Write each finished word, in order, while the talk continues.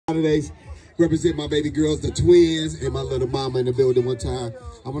Saturdays. Represent my baby girls, the twins, and my little mama in the building one time.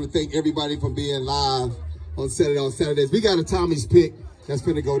 I want to thank everybody for being live on Saturdays. We got a Tommy's Pick that's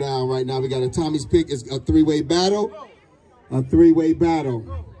finna go down right now. We got a Tommy's Pick. It's a three-way battle. A three-way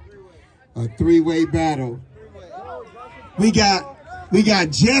battle. A three-way battle. We got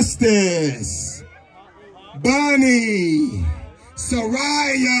Justice, Bunny,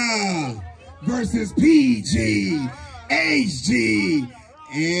 Soraya versus PG, HG,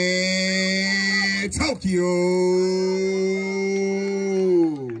 and Tokyo.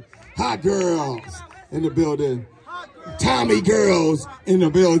 Hot girls in the building. Tommy girls in the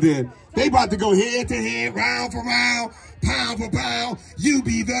building. They about to go head to head, round for round, pound for pound. You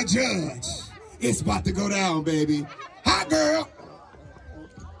be the judge. It's about to go down, baby. Hot girl.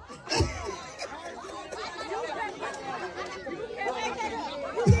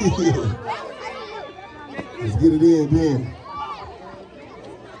 Let's get it in, man.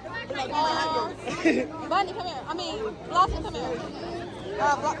 Bunny, come here. I mean, Blossom, come here.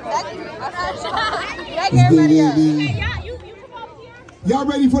 Y'all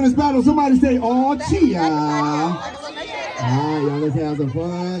ready for this battle? Somebody say, oh, chia. All right, y'all, let's have some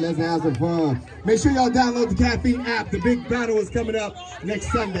fun. Let's have some fun. Make sure y'all download the Caffeine app. The big battle is coming up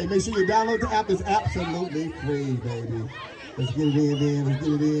next Sunday. Make sure you download the app. It's absolutely free, baby. Let's get it in, then. Let's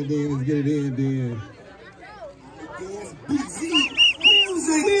get it in, then. Let's get it in, then.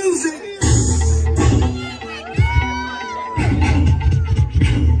 Music.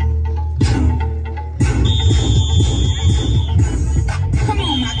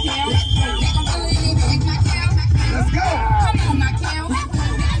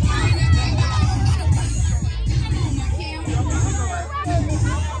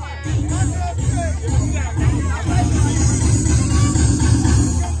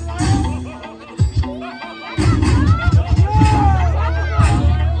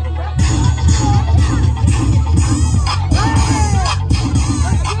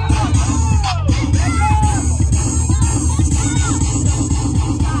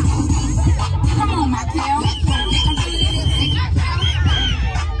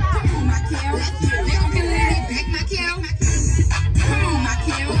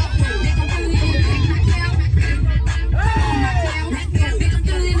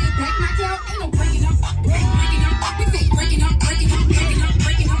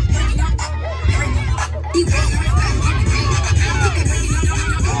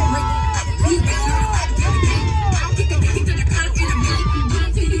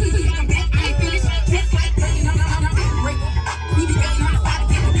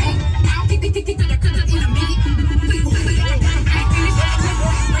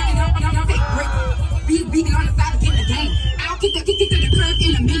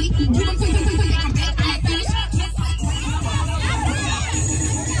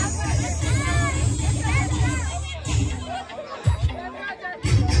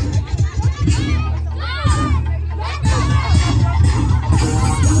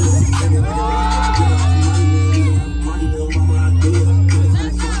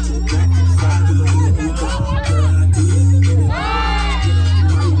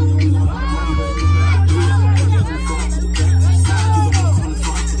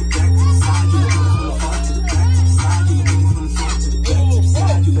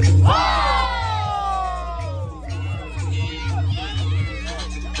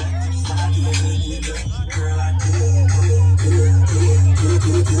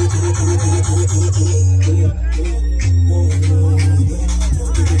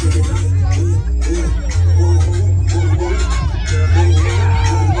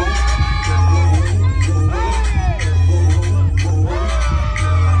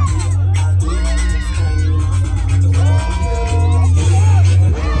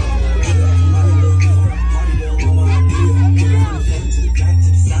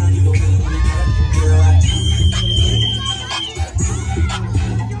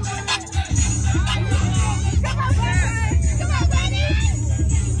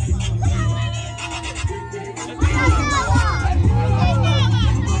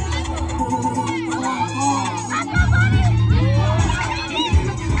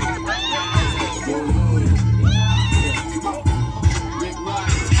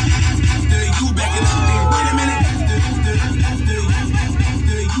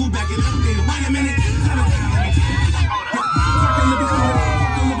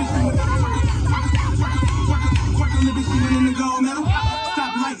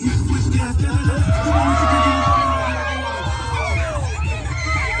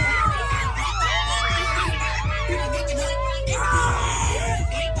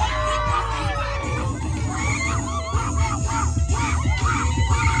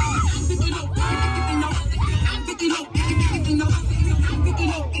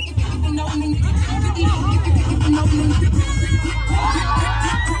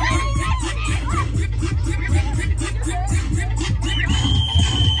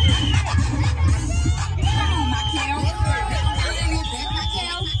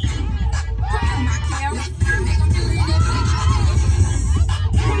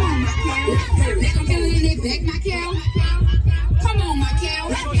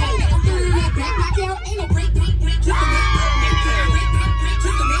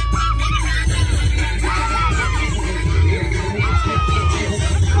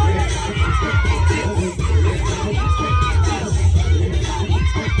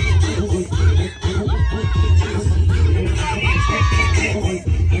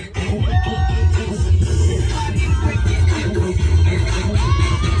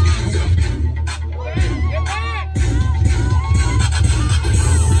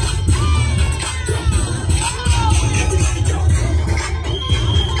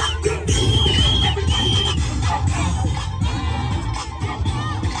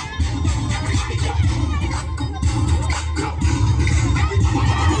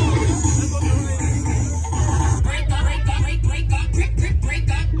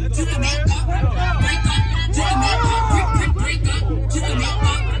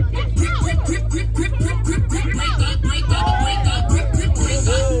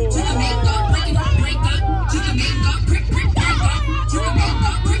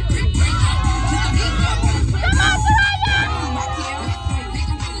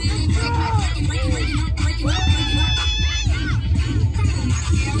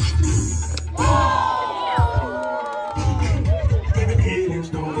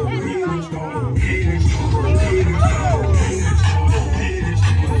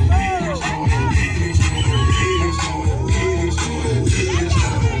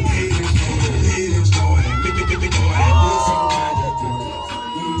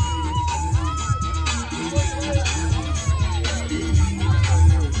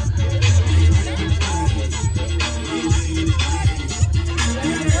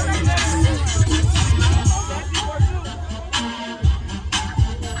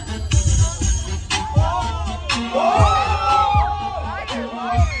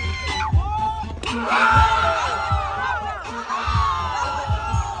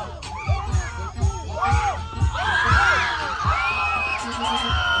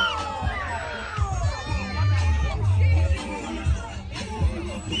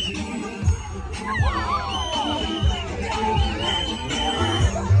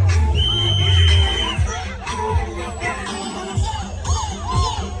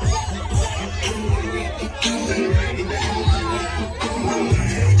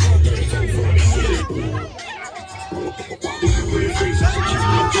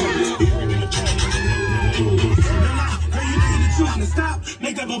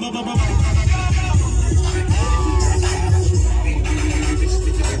 Come on,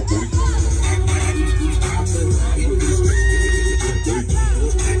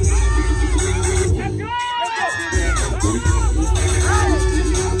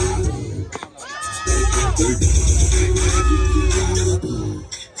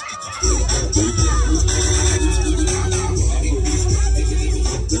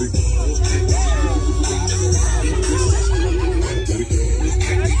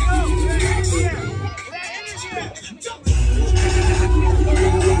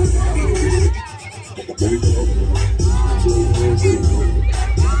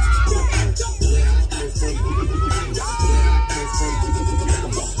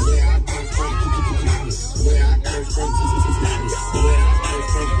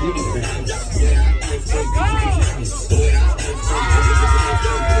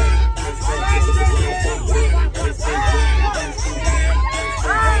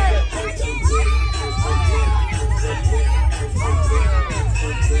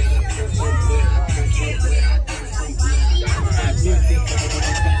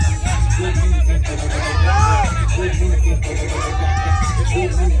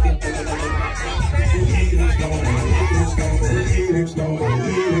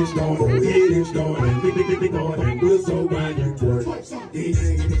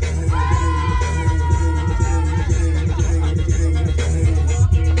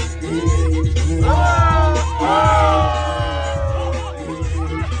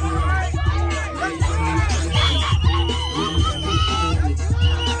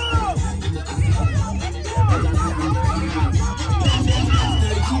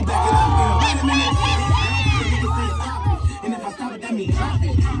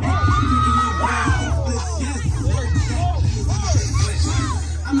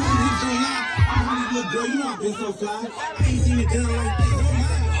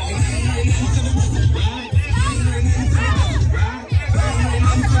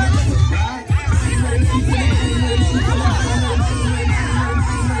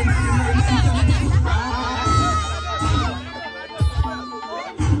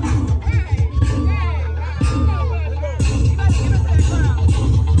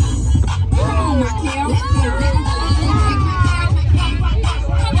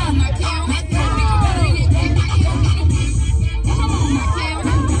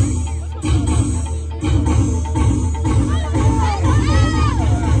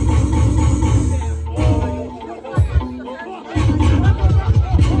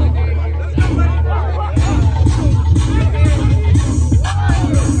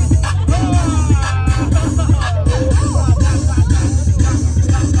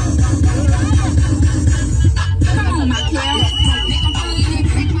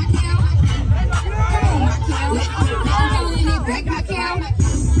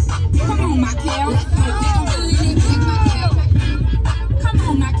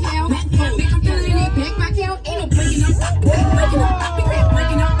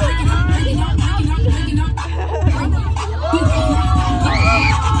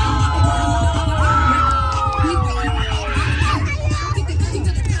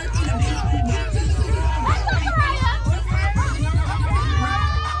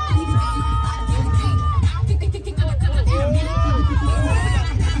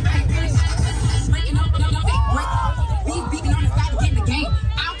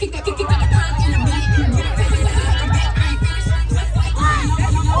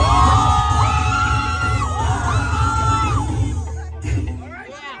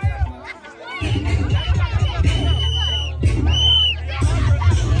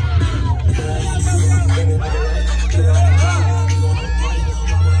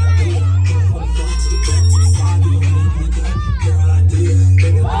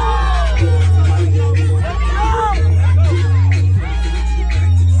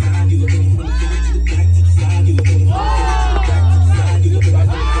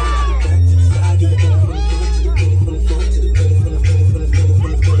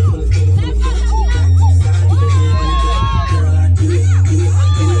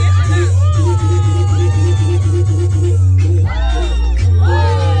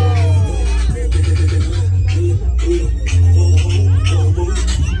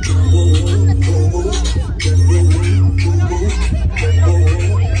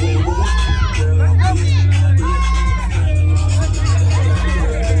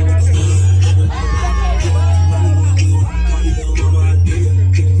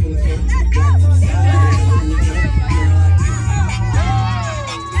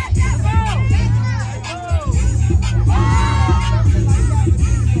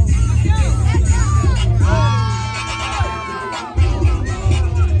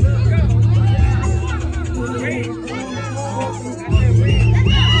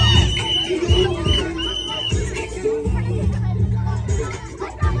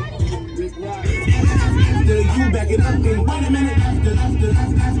 back it up, then wait a minute. After you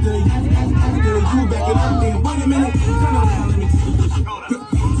back it up, then wait a minute. Turn around, let me see you.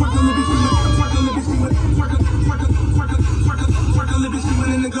 Twerk a little bit, twerk a little bit, she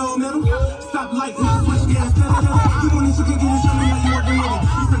went in the gold medal. Stop light, switch gas, you want it, you can get it, show me how you working with it.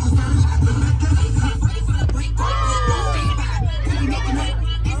 You such a savage.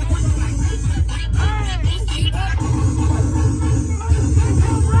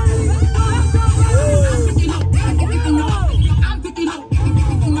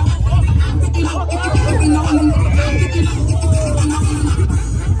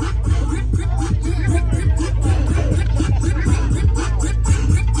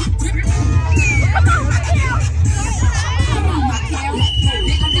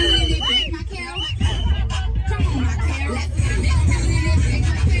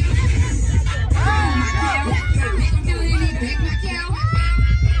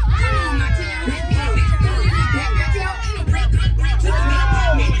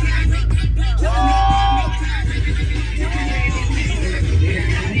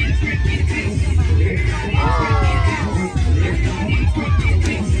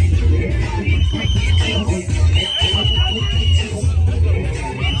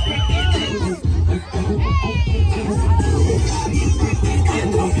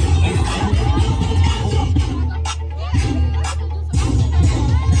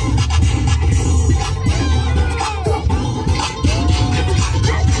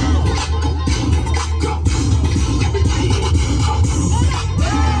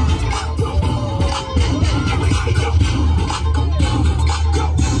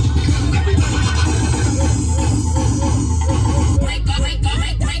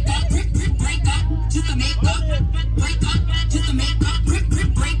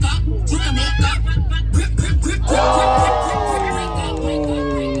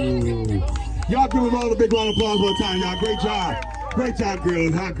 Y'all give them all a big round of applause one time, y'all. Great job. Great job,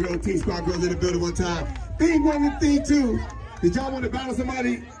 girls. Hot girl, T-Squad girls in the building one time. Thing one and thing two. Did y'all want to battle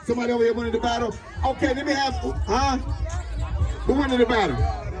somebody? Somebody over here wanted to battle? Okay, let me have, who wanted to battle?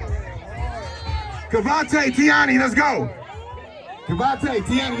 Cavante, Tiani, let's go. Cavante,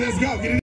 Tiani, let's go. Get it.